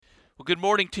Good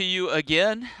morning to you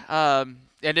again. And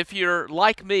if you're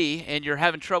like me and you're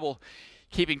having trouble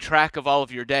keeping track of all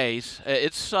of your days,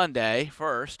 it's Sunday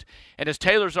first. And as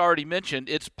Taylor's already mentioned,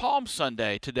 it's Palm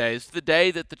Sunday today. It's the day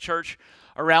that the church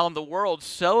around the world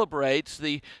celebrates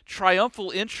the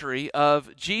triumphal entry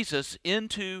of Jesus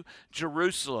into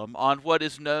Jerusalem on what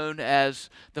is known as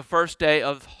the first day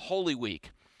of Holy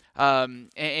Week.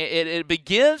 It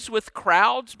begins with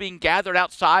crowds being gathered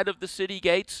outside of the city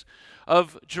gates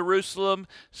of Jerusalem,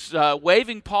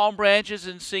 waving palm branches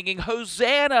and singing,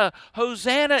 "Hosanna,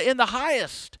 Hosanna in the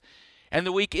highest." And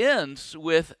the week ends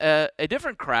with a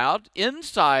different crowd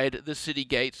inside the city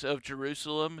gates of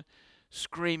Jerusalem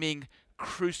screaming,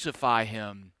 "Crucify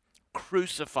him,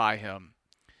 crucify him."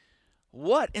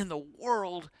 What in the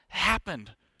world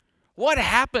happened? What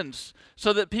happens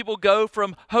so that people go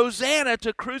from Hosanna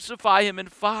to crucify him in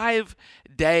 5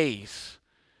 days?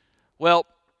 Well,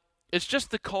 it's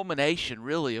just the culmination,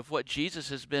 really, of what Jesus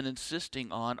has been insisting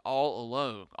on all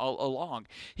along.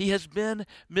 He has been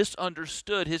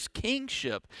misunderstood. His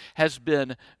kingship has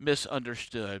been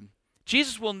misunderstood.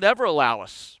 Jesus will never allow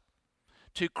us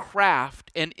to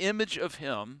craft an image of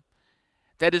him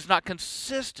that is not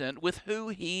consistent with who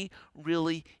he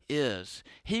really is.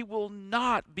 He will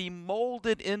not be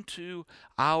molded into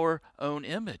our own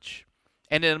image.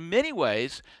 And in many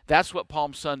ways, that's what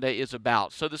Palm Sunday is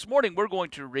about. So this morning, we're going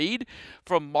to read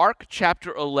from Mark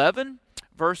chapter 11,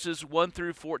 verses 1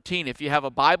 through 14. If you have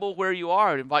a Bible where you are,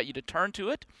 I'd invite you to turn to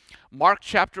it. Mark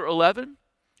chapter 11,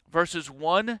 verses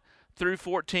 1 through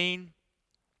 14.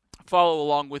 Follow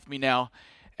along with me now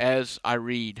as I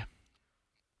read.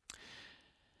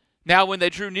 Now when they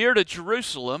drew near to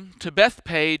Jerusalem, to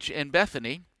Bethphage and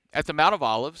Bethany, at the Mount of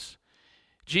Olives,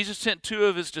 Jesus sent 2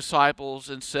 of his disciples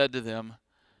and said to them,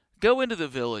 "Go into the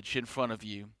village in front of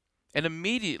you, and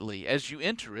immediately as you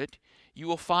enter it, you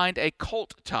will find a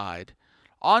colt tied,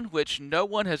 on which no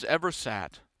one has ever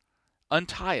sat.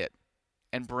 Untie it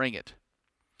and bring it.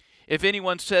 If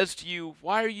anyone says to you,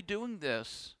 'Why are you doing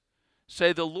this?'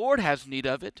 say, 'The Lord has need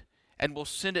of it, and will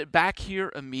send it back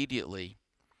here immediately.'"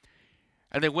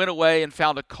 And they went away and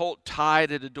found a colt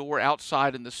tied at a door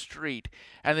outside in the street,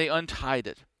 and they untied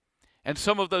it. And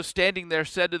some of those standing there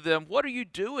said to them, "What are you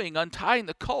doing, untying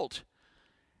the colt?"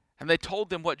 And they told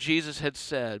them what Jesus had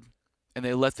said, and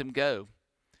they let them go.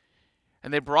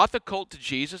 And they brought the colt to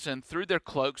Jesus and threw their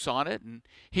cloaks on it, and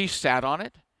he sat on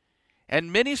it.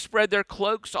 And many spread their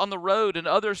cloaks on the road, and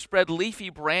others spread leafy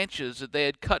branches that they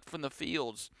had cut from the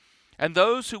fields. And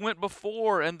those who went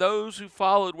before and those who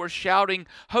followed were shouting,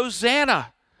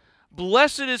 "Hosanna!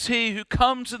 Blessed is he who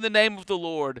comes in the name of the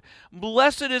Lord.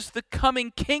 Blessed is the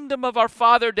coming kingdom of our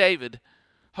father David.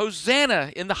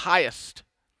 Hosanna in the highest."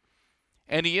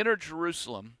 And he entered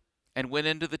Jerusalem and went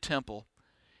into the temple.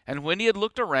 And when he had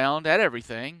looked around at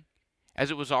everything, as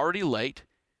it was already late,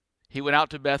 he went out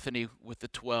to Bethany with the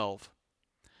 12.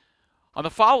 On the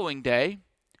following day,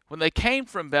 when they came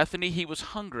from Bethany, he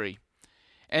was hungry.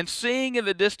 And seeing in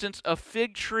the distance a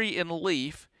fig tree in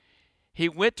leaf, he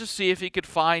went to see if he could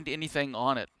find anything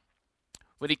on it.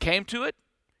 When he came to it,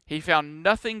 he found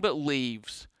nothing but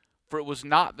leaves, for it was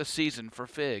not the season for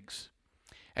figs.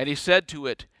 And he said to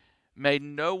it, "May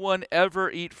no one ever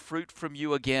eat fruit from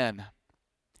you again."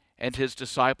 And his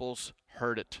disciples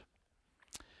heard it.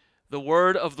 The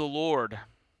word of the Lord.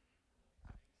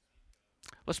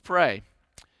 Let's pray.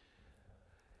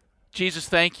 Jesus,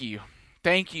 thank you.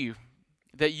 Thank you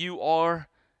that you are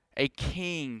a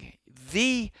king,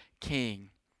 the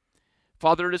king.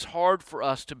 Father, it is hard for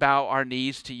us to bow our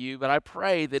knees to you, but I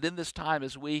pray that in this time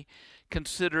as we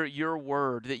consider your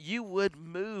word, that you would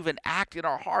move and act in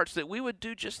our hearts, that we would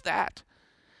do just that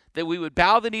we would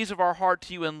bow the knees of our heart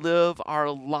to you and live our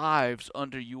lives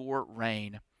under your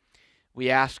reign. We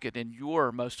ask it in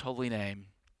your most holy name.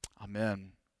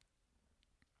 Amen.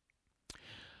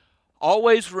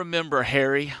 Always remember,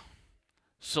 Harry,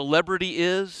 celebrity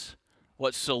is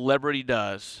what celebrity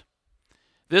does.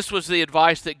 This was the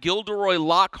advice that Gilderoy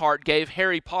Lockhart gave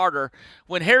Harry Potter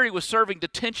when Harry was serving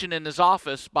detention in his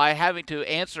office by having to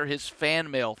answer his fan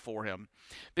mail for him.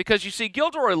 Because you see,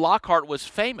 Gilderoy Lockhart was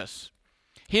famous.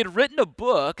 He had written a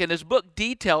book, and his book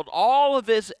detailed all of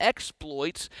his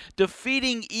exploits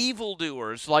defeating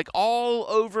evildoers like all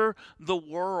over the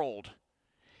world.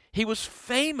 He was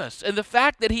famous, and the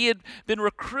fact that he had been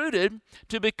recruited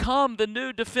to become the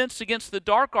new Defense Against the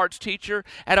Dark Arts teacher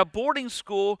at a boarding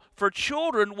school for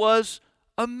children was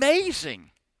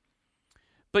amazing.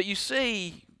 But you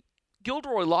see,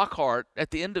 Gilderoy Lockhart,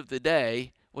 at the end of the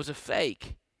day, was a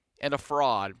fake and a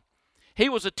fraud. He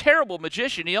was a terrible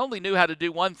magician. He only knew how to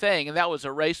do one thing, and that was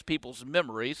erase people's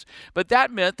memories. But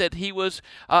that meant that he was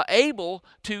able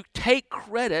to take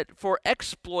credit for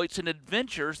exploits and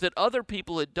adventures that other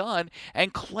people had done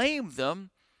and claim them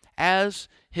as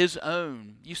his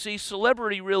own. You see,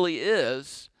 celebrity really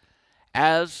is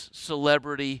as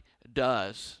celebrity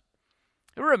does.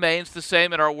 It remains the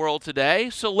same in our world today.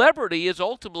 Celebrity is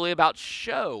ultimately about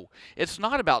show. It's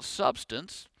not about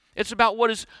substance. It's about what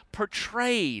is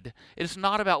portrayed. It's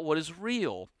not about what is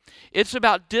real. It's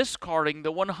about discarding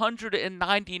the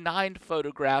 199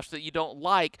 photographs that you don't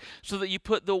like so that you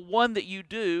put the one that you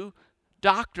do,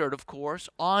 doctored of course,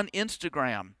 on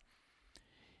Instagram.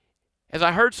 As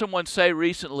I heard someone say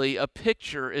recently, a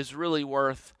picture is really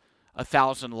worth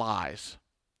 1,000 lies.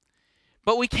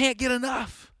 But we can't get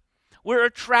enough. We're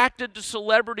attracted to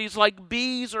celebrities like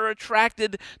bees are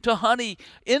attracted to honey.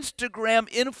 Instagram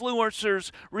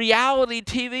influencers, reality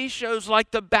TV shows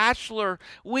like The Bachelor.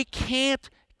 We can't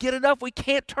get enough. We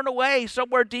can't turn away.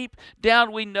 Somewhere deep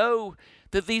down we know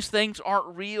that these things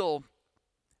aren't real.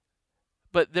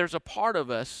 But there's a part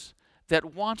of us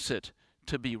that wants it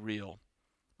to be real.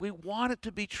 We want it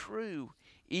to be true,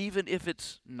 even if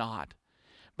it's not.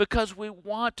 Because we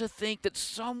want to think that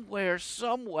somewhere,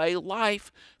 some way,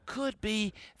 life could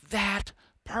be that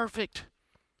perfect.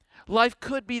 Life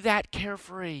could be that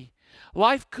carefree.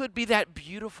 Life could be that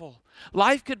beautiful.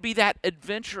 Life could be that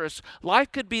adventurous.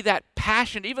 Life could be that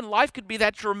passionate. Even life could be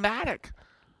that dramatic.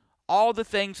 All the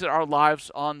things that our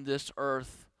lives on this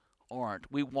earth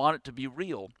aren't. We want it to be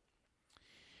real.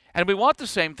 And we want the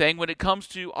same thing when it comes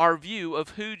to our view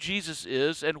of who Jesus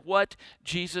is and what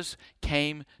Jesus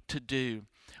came to do.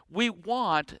 We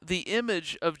want the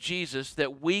image of Jesus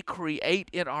that we create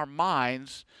in our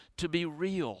minds to be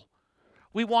real.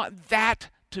 We want that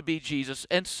to be Jesus.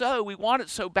 And so we want it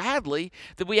so badly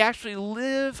that we actually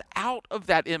live out of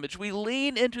that image. We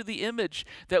lean into the image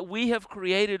that we have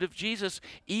created of Jesus,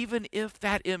 even if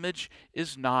that image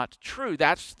is not true.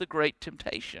 That's the great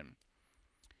temptation.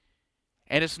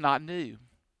 And it's not new.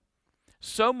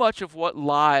 So much of what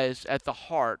lies at the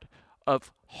heart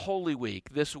of Holy Week,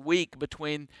 this week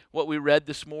between what we read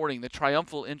this morning, the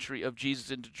triumphal entry of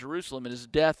Jesus into Jerusalem and his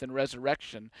death and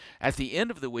resurrection at the end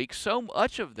of the week, so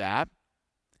much of that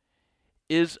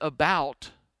is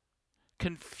about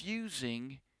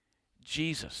confusing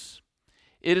Jesus.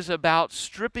 It is about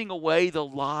stripping away the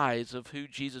lies of who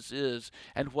Jesus is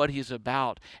and what he's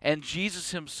about. And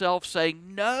Jesus himself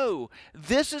saying, no,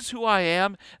 this is who I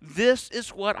am. This is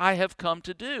what I have come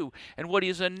to do. And what he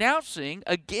is announcing,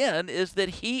 again, is that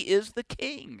he is the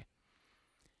king.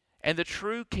 And the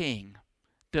true king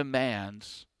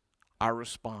demands our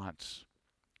response.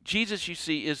 Jesus, you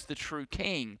see, is the true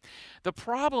king. The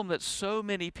problem that so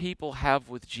many people have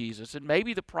with Jesus, and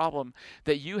maybe the problem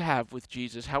that you have with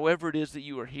Jesus, however it is that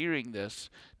you are hearing this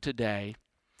today,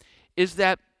 is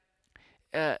that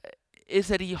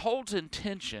he holds in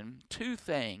tension two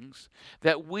things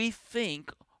that we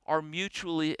think are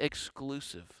mutually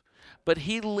exclusive. But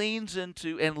he leans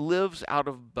into and lives out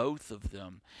of both of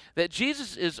them. That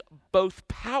Jesus is both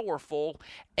powerful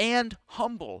and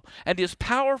humble. And he is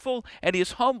powerful and he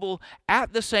is humble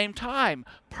at the same time.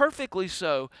 Perfectly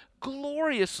so.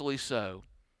 Gloriously so.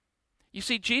 You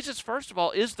see, Jesus, first of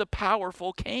all, is the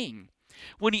powerful king.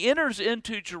 When he enters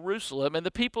into Jerusalem and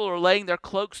the people are laying their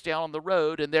cloaks down on the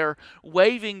road and they're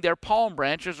waving their palm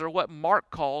branches, or what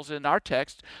Mark calls in our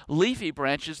text, leafy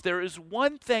branches, there is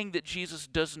one thing that Jesus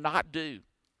does not do.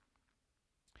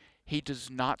 He does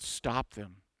not stop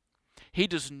them. He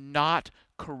does not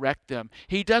correct them.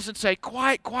 He doesn't say,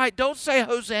 quiet, quiet, don't say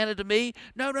Hosanna to me.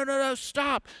 No,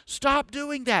 stop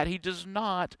doing that. He does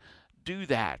not do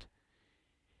that.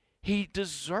 He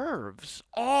deserves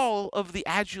all of the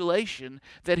adulation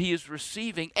that he is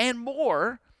receiving and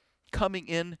more coming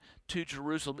into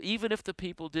Jerusalem, even if the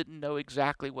people didn't know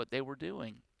exactly what they were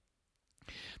doing.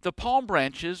 The palm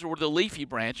branches, or the leafy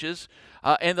branches,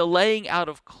 and the laying out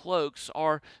of cloaks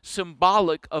are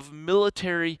symbolic of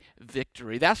military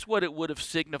victory. That's what it would have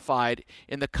signified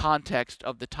in the context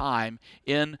of the time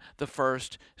in the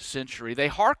first century. They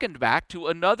hearkened back to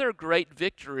another great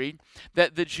victory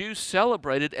that the Jews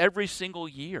celebrated every single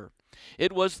year.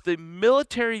 It was the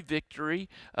military victory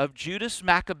of Judas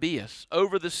Maccabeus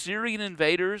over the Syrian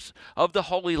invaders of the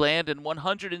Holy Land in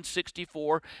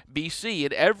 164 BC.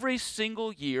 And every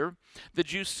single year, the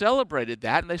Jews celebrated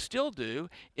that, and they still do,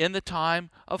 in the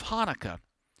time of Hanukkah.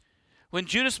 When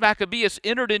Judas Maccabeus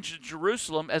entered into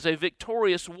Jerusalem as a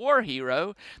victorious war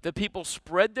hero, the people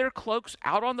spread their cloaks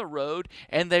out on the road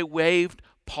and they waved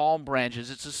palm branches.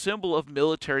 It's a symbol of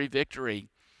military victory.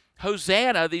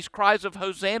 Hosanna, these cries of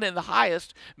Hosanna in the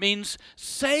highest, means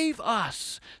save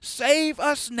us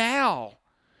now.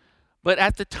 But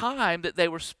at the time that they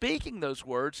were speaking those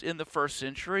words in the first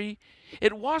century,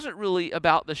 it wasn't really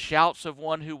about the shouts of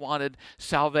one who wanted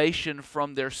salvation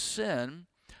from their sin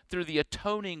through the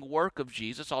atoning work of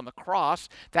Jesus on the cross.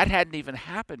 That hadn't even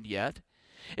happened yet.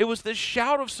 It was the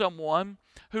shout of someone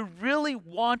who really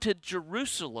wanted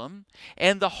Jerusalem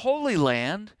and the Holy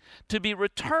Land to be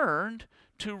returned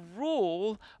to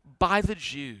rule by the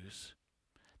Jews.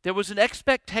 There was an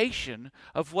expectation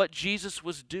of what Jesus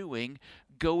was doing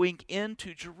going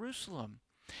into Jerusalem.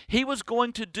 He was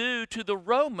going to do to the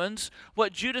Romans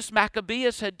what Judas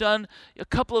Maccabeus had done a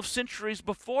couple of centuries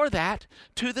before that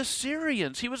to the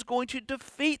Syrians. He was going to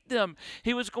defeat them.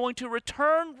 He was going to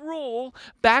return rule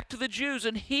back to the Jews,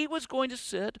 and he was going to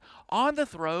sit on the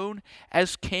throne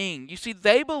as king. You see,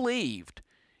 they believed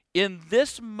in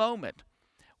this moment,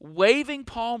 waving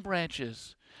palm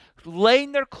branches,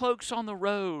 laying their cloaks on the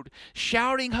road,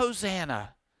 shouting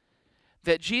Hosanna,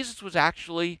 that Jesus was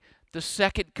actually the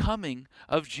second coming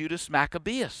of Judas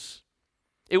Maccabeus.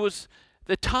 It was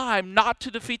the time not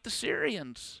to defeat the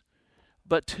Syrians,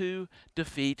 but to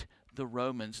defeat the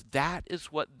Romans. That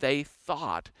is what they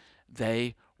thought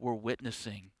they were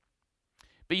witnessing.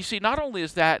 But you see, not only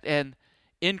is that an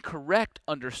incorrect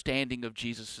understanding of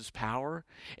Jesus' power,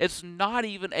 it's not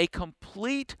even a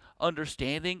complete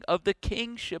understanding of the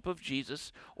kingship of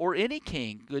Jesus, or any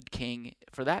king, good king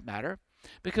for that matter.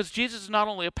 Because Jesus is not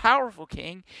only a powerful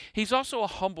king, he's also a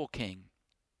humble king.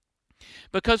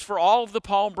 Because for all of the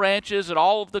palm branches and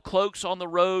all of the cloaks on the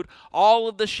road, all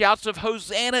of the shouts of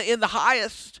Hosanna in the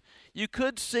highest, you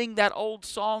could sing that old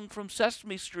song from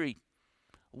Sesame Street.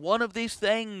 One of these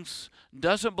things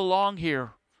doesn't belong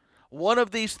here. One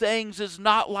of these things is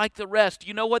not like the rest.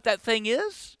 You know what that thing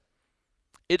is?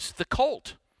 It's the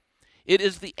colt. It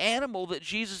is the animal that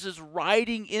Jesus is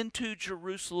riding into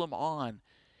Jerusalem on.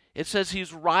 It says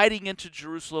he's riding into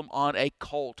Jerusalem on a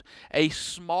colt, a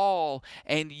small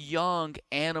and young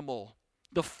animal,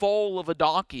 the foal of a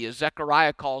donkey, as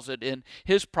Zechariah calls it in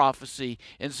his prophecy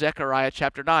in Zechariah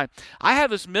chapter 9. I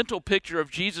have this mental picture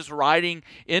of Jesus riding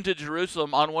into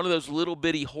Jerusalem on one of those little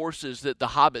bitty horses that the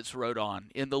hobbits rode on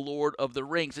in The Lord of the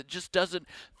Rings. It just doesn't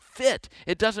fit.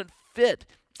 It doesn't fit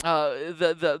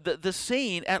the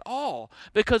scene at all.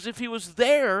 Because if he was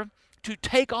there to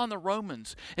take on the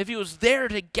Romans, if he was there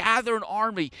to gather an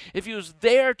army, if he was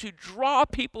there to draw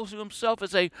people to himself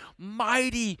as a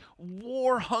mighty,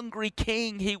 war-hungry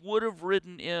king, he would have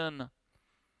ridden in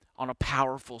on a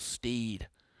powerful steed,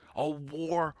 a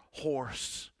war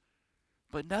horse.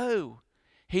 But no,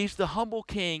 he's the humble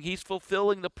king. He's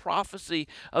fulfilling the prophecy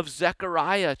of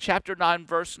Zechariah chapter 9,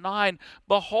 verse 9.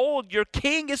 Behold, your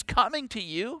king is coming to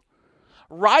you.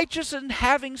 Righteous and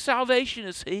having salvation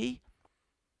is he,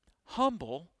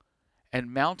 humble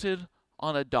and mounted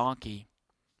on a donkey,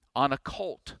 on a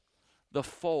colt, the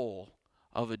foal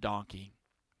of a donkey.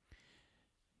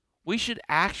 We should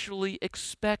actually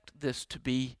expect this to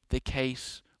be the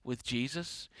case with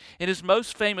Jesus. In his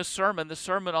most famous sermon, the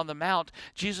Sermon on the Mount,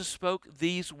 Jesus spoke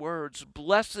these words: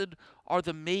 "Blessed are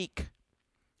the meek,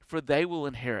 for they will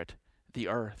inherit the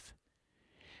earth."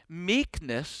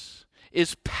 Meekness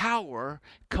is power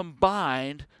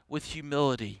combined with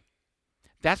humility.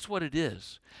 That's what it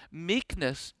is.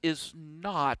 Meekness is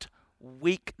not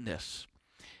weakness.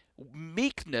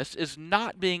 Meekness is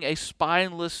not being a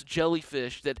spineless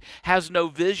jellyfish that has no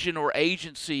vision or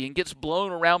agency and gets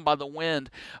blown around by the wind.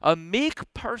 A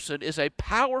meek person is a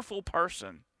powerful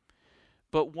person,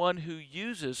 but one who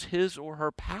uses his or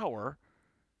her power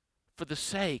for the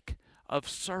sake of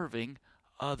serving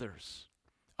others.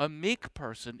 A meek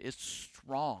person is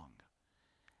strong,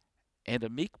 and a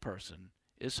meek person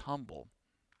is humble.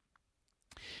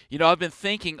 You know, I've been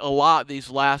thinking a lot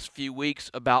these last few weeks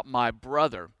about my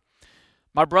brother.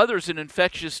 My brother is an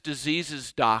infectious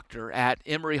diseases doctor at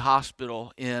Emory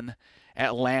Hospital in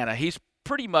Atlanta. He's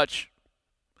pretty much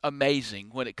amazing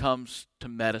when it comes to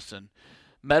medicine.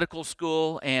 Medical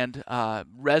school and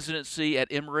residency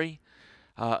at Emory,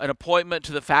 an appointment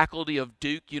to the faculty of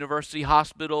Duke University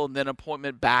Hospital, and then an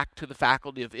appointment back to the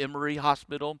faculty of Emory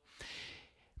Hospital.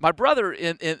 My brother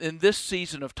in this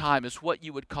season of time is what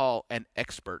you would call an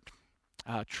expert,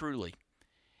 truly.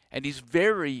 And he's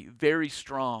very, very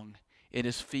strong in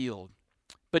his field.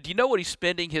 But do you know what he's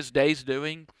spending his days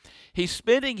doing? He's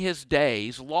spending his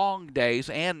days, long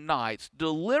days and nights,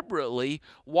 deliberately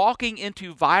walking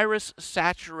into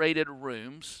virus-saturated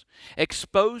rooms,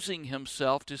 exposing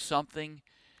himself to something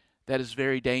that is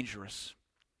very dangerous.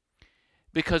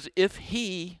 Because if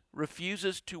he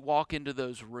refuses to walk into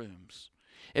those rooms,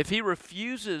 If he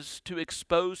refuses to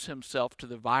expose himself to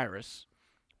the virus,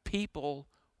 people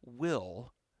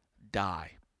will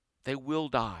die. They will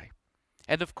die.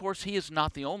 And of course, he is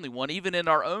not the only one. Even in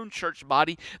our own church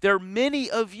body, there are many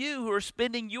of you who are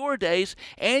spending your days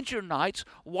and your nights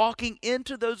walking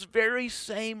into those very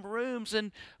same rooms.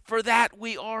 And for that,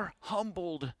 we are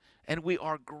humbled and we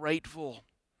are grateful.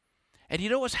 And you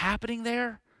know what's happening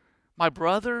there? My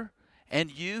brother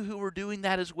and you who are doing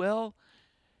that as well,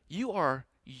 you are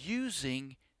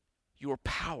using your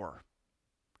power.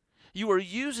 You are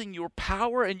using your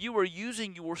power and you are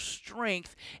using your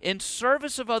strength in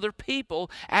service of other people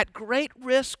at great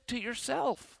risk to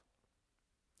yourself.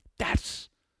 That's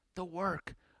the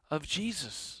work of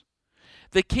Jesus.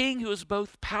 The King who is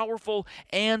both powerful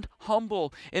and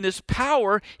humble. In his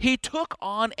power, he took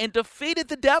on and defeated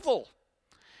the devil.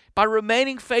 By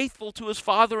remaining faithful to his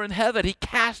Father in heaven, he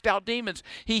cast out demons.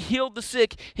 He healed the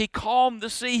sick. He calmed the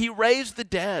sea. He raised the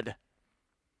dead.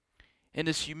 In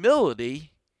his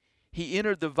humility, he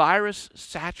entered the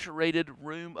virus-saturated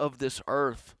room of this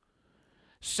earth,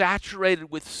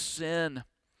 saturated with sin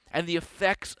and the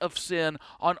effects of sin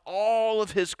on all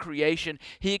of his creation.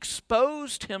 He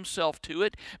exposed himself to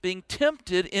it, being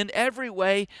tempted in every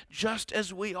way just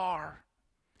as we are,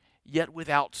 yet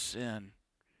without sin.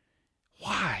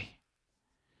 Why?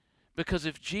 Because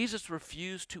if Jesus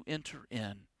refused to enter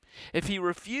in, if he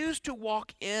refused to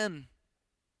walk in,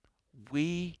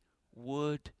 we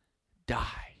would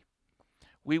die.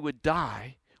 We would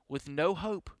die with no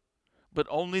hope, but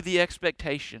only the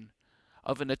expectation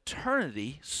of an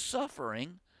eternity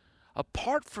suffering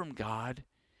apart from God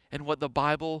in what the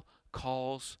Bible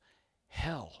calls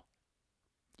hell.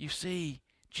 You see,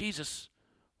 Jesus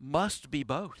must be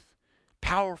both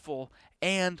powerful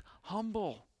and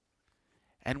humble,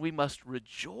 and we must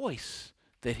rejoice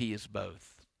that he is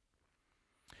both.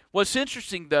 What's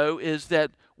interesting, though, is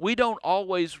that we don't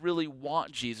always really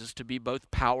want Jesus to be both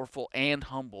powerful and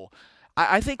humble.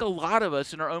 I think a lot of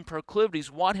us in our own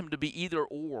proclivities want him to be either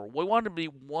or. We want him to be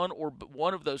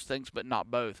one of those things, but not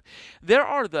both. There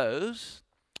are those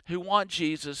who want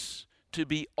Jesus to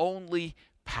be only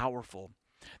powerful,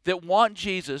 that want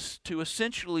Jesus to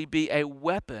essentially be a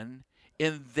weapon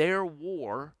in their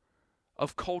war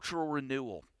of cultural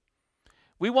renewal.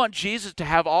 We want Jesus to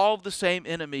have all of the same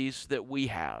enemies that we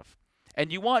have.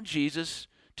 And you want Jesus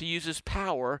to use his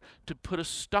power to put a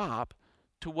stop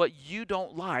to what you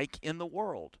don't like in the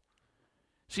world.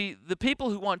 See, the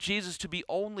people who want Jesus to be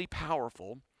only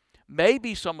powerful may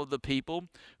be some of the people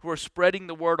who are spreading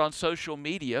the word on social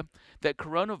media that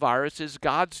coronavirus is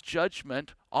God's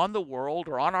judgment on the world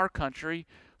or on our country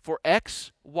for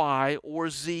X, Y, or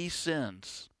Z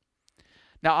sins.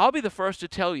 Now, I'll be the first to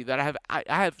tell you that I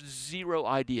have zero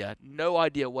idea, no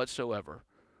idea whatsoever,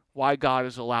 why God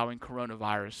is allowing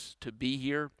coronavirus to be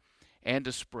here and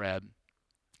to spread.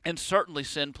 And certainly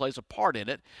sin plays a part in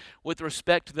it with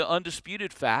respect to the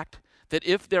undisputed fact that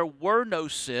if there were no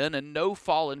sin and no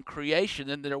fallen creation,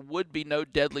 then there would be no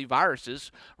deadly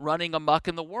viruses running amok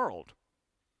in the world.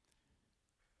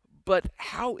 But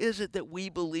how is it that we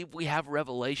believe we have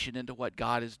revelation into what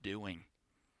God is doing?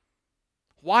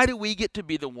 Why do we get to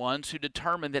be the ones who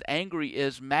determine that angry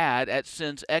is mad at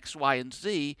sins X, Y, and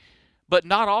Z, but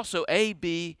not also A,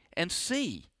 B, and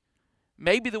C?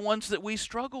 Maybe the ones that we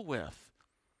struggle with.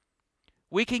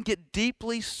 We can get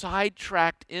deeply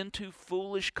sidetracked into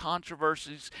foolish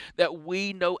controversies that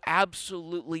we know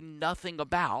absolutely nothing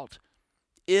about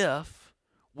if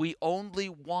we only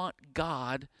want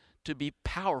God to be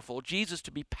powerful, Jesus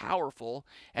to be powerful,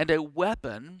 and a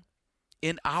weapon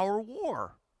in our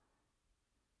war.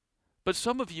 But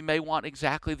some of you may want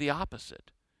exactly the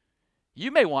opposite. You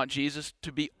may want Jesus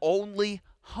to be only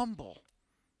humble.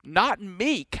 Not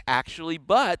meek, actually,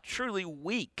 but truly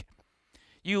weak.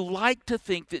 You like to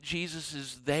think that Jesus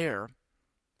is there,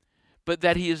 but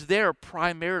that he is there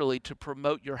primarily to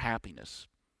promote your happiness.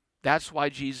 That's why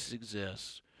Jesus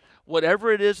exists.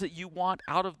 Whatever it is that you want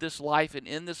out of this life and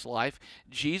in this life,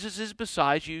 Jesus is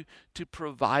beside you to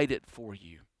provide it for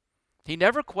you. He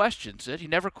never questions it. He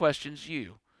never questions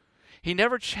you. He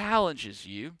never challenges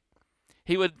you.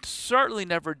 He would certainly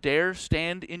never dare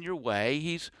stand in your way.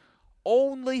 He's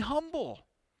only humble.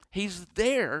 He's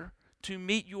there to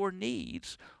meet your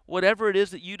needs, whatever it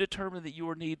is that you determine that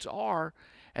your needs are,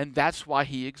 and that's why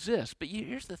he exists. But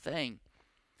here's the thing.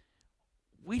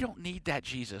 We don't need that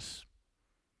Jesus.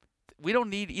 We don't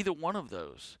need either one of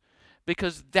those,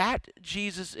 because that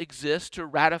Jesus exists to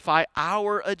ratify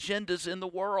our agendas in the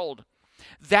world.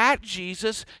 That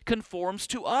Jesus conforms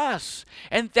to us,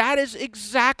 and that is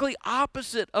exactly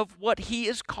opposite of what he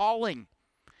is calling.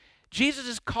 Jesus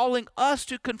is calling us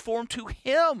to conform to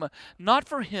him, not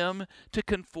for him to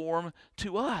conform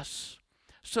to us.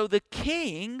 So the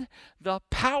king, the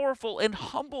powerful and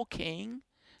humble king,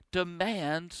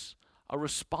 demands a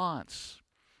response.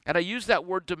 And I use that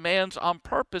word demands on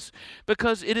purpose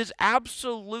because it is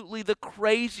absolutely the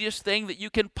craziest thing that you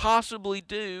can possibly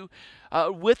do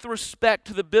with respect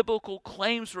to the biblical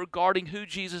claims regarding who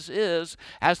Jesus is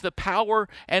as the power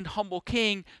and humble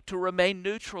king, to remain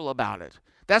neutral about it.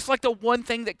 That's like the one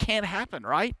thing that can't happen,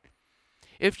 right?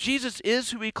 If Jesus is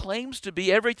who he claims to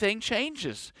be, everything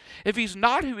changes. If he's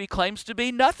not who he claims to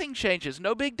be, nothing changes.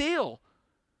 No big deal.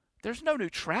 There's no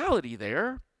neutrality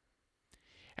there.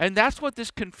 And that's what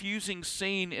this confusing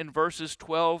scene in verses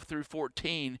 12 through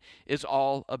 14 is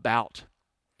all about.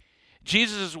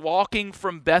 Jesus is walking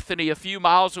from Bethany, a few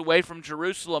miles away from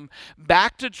Jerusalem,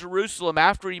 back to Jerusalem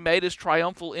after he made his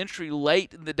triumphal entry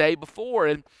late in the day before.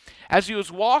 And as he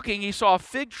was walking, he saw a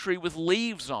fig tree with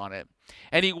leaves on it.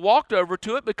 And he walked over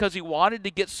to it because he wanted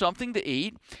to get something to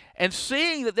eat. And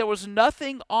seeing that there was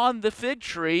nothing on the fig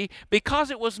tree, because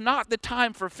it was not the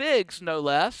time for figs, no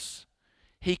less,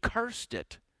 he cursed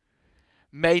it.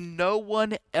 May no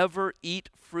one ever eat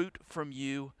fruit from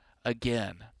you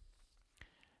again.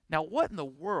 Now, what in the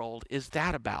world is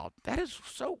that about? That is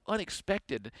so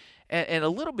unexpected and a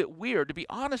little bit weird. To be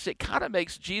honest, it kind of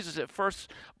makes Jesus at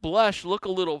first blush look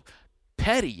a little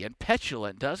petty and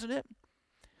petulant, doesn't it?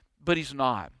 But he's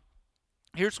not.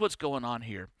 Here's what's going on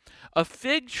here. A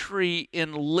fig tree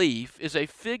in leaf is a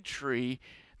fig tree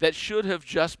that should have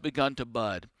just begun to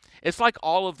bud. It's like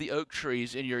all of the oak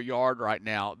trees in your yard right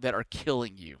now that are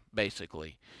killing you,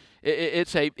 basically.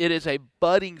 It is a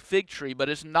budding fig tree, but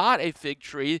it's not a fig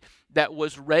tree that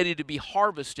was ready to be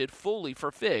harvested fully for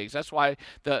figs. That's why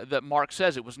the Mark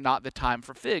says it was not the time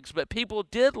for figs. But people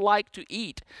did like to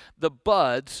eat the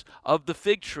buds of the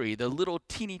fig tree, the little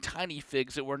teeny tiny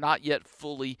figs that were not yet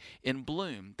fully in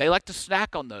bloom. They liked to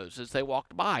snack on those as they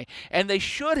walked by, and they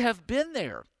should have been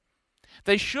there.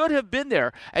 They should have been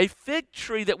there. A fig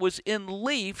tree that was in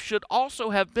leaf should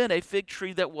also have been a fig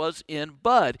tree that was in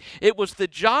bud. It was the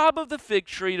job of the fig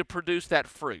tree to produce that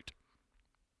fruit,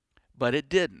 but it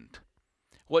didn't.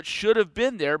 What should have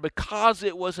been there, because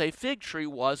it was a fig tree,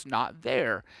 was not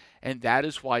there, and that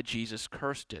is why Jesus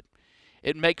cursed it.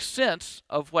 It makes sense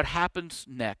of what happens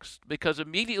next, because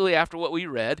immediately after what we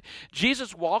read,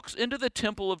 Jesus walks into the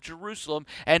temple of Jerusalem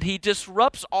and he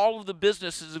disrupts all of the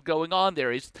businesses going on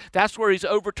there. That's where he's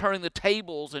overturning the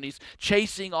tables and he's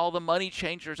chasing all the money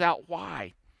changers out.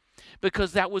 Why?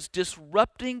 Because that was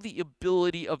disrupting the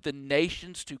ability of the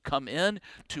nations to come in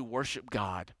to worship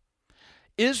God.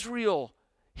 Israel,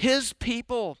 his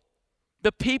people,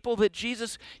 the people that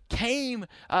Jesus came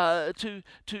to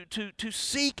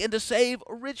seek and to save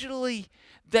originally,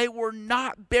 they were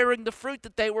not bearing the fruit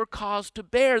that they were caused to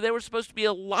bear. They were supposed to be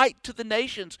a light to the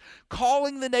nations,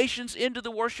 calling the nations into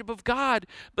the worship of God.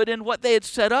 But in what they had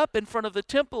set up in front of the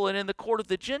temple and in the court of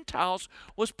the Gentiles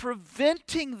was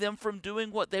preventing them from doing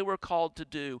what they were called to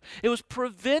do. It was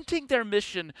preventing their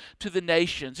mission to the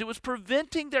nations. It was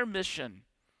preventing their mission.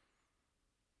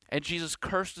 And Jesus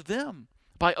cursed them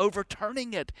by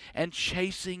overturning it and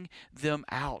chasing them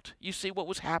out. You see, what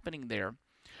was happening there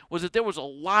was that there was a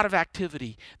lot of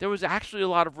activity. There was actually a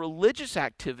lot of religious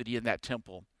activity in that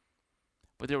temple,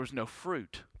 but there was no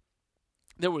fruit.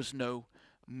 There was no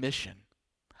mission.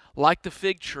 Like the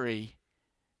fig tree,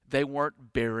 they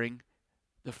weren't bearing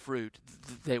the fruit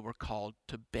they were called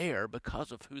to bear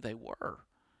because of who they were.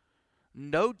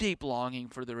 No deep longing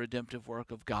for the redemptive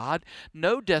work of God,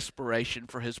 no desperation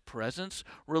for his presence,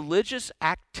 religious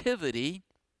activity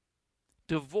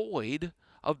devoid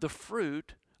of the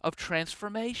fruit of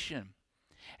transformation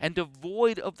and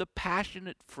devoid of the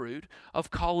passionate fruit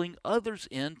of calling others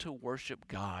in to worship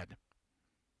God.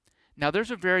 Now,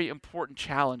 there's a very important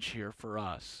challenge here for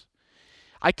us.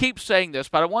 I keep saying this,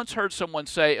 but I once heard someone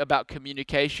say about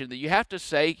communication that you have to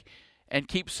say and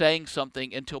keep saying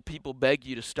something until people beg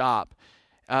you to stop.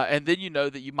 And then you know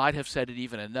that you might have said it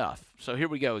even enough. So here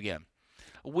we go again.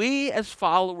 We as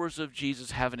followers of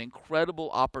Jesus have an incredible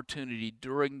opportunity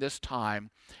during this time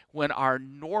when our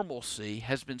normalcy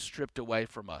has been stripped away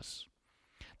from us.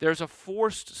 There's a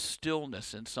forced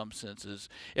stillness in some senses,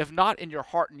 if not in your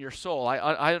heart and your soul.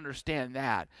 I understand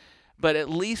that. But at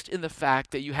least in the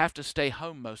fact that you have to stay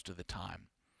home most of the time.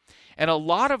 And a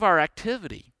lot of our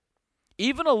activity,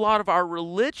 even a lot of our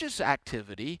religious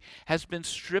activity, has been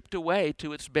stripped away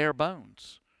to its bare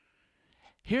bones.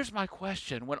 Here's my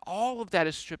question. When all of that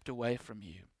is stripped away from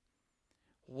you,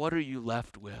 what are you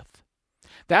left with?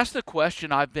 That's the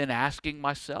question I've been asking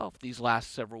myself these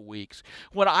last several weeks.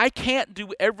 When I can't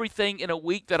do everything in a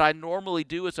week that I normally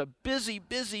do as a busy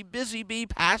bee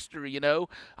pastor,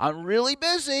 I'm really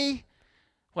busy.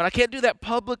 When I can't do that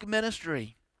public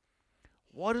ministry,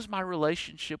 what does my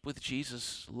relationship with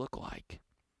Jesus look like?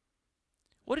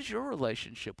 What does your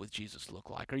relationship with Jesus look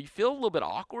like? Are you feeling a little bit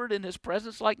awkward in his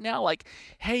presence like now? Like,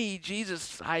 hey,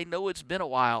 Jesus, I know it's been a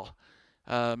while.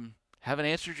 Haven't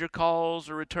answered your calls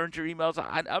or returned your emails.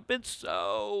 I've been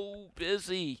so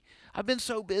busy. I've been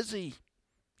so busy,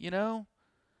 you know?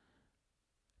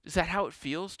 Is that how it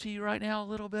feels to you right now a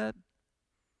little bit?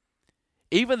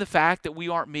 Even the fact that we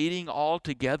aren't meeting all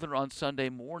together on Sunday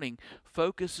morning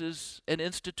focuses an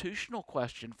institutional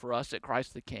question for us at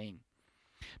Christ the King.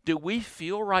 Do we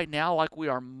feel right now like we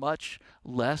are much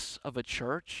less of a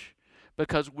church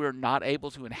because we're not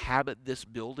able to inhabit this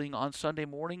building on Sunday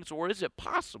mornings? Or is it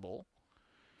possible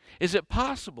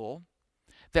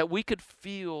that we could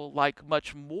feel like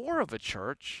much more of a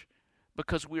church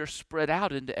because we are spread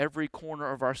out into every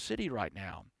corner of our city right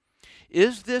now?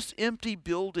 Is this empty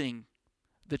building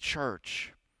the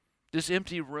church? This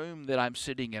empty room that I'm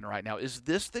sitting in right now, is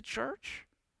this the church?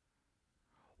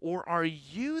 Or are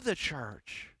you the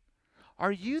church?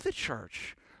 Are you the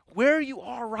church? Where you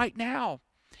are right now,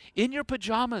 in your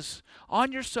pajamas,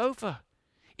 on your sofa,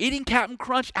 eating Captain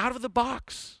Crunch out of the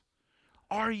box.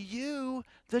 Are you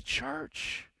the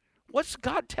church? What's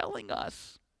God telling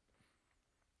us?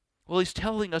 Well, he's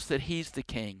telling us that he's the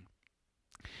king.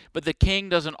 But the king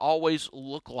doesn't always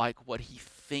look like what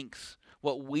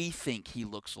we think he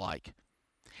looks like.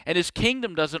 And his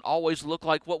kingdom doesn't always look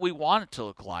like what we want it to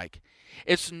look like.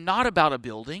 It's not about a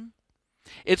building.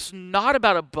 It's not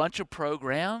about a bunch of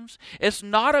programs. It's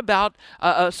not about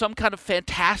some kind of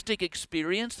fantastic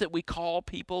experience that we call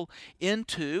people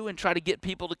into and try to get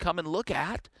people to come and look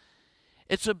at.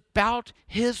 It's about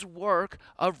his work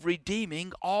of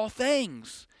redeeming all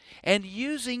things and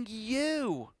using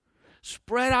you,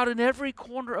 spread out in every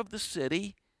corner of the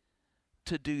city,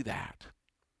 to do that.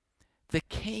 The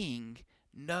king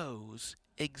knows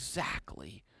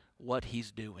exactly what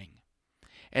he's doing.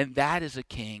 And that is a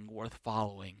king worth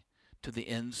following to the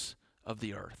ends of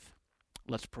the earth.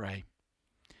 Let's pray.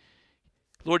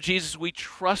 Lord Jesus, we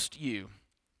trust you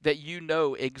that you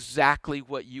know exactly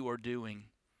what you are doing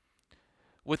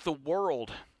with the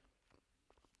world,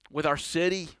 with our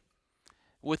city,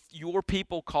 with your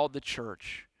people called the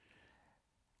church.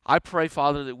 I pray,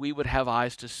 Father, that we would have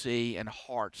eyes to see and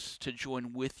hearts to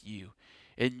join with you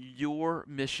in your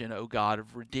mission, O God,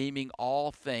 of redeeming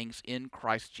all things in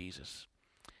Christ Jesus.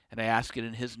 And I ask it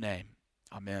in his name.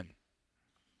 Amen.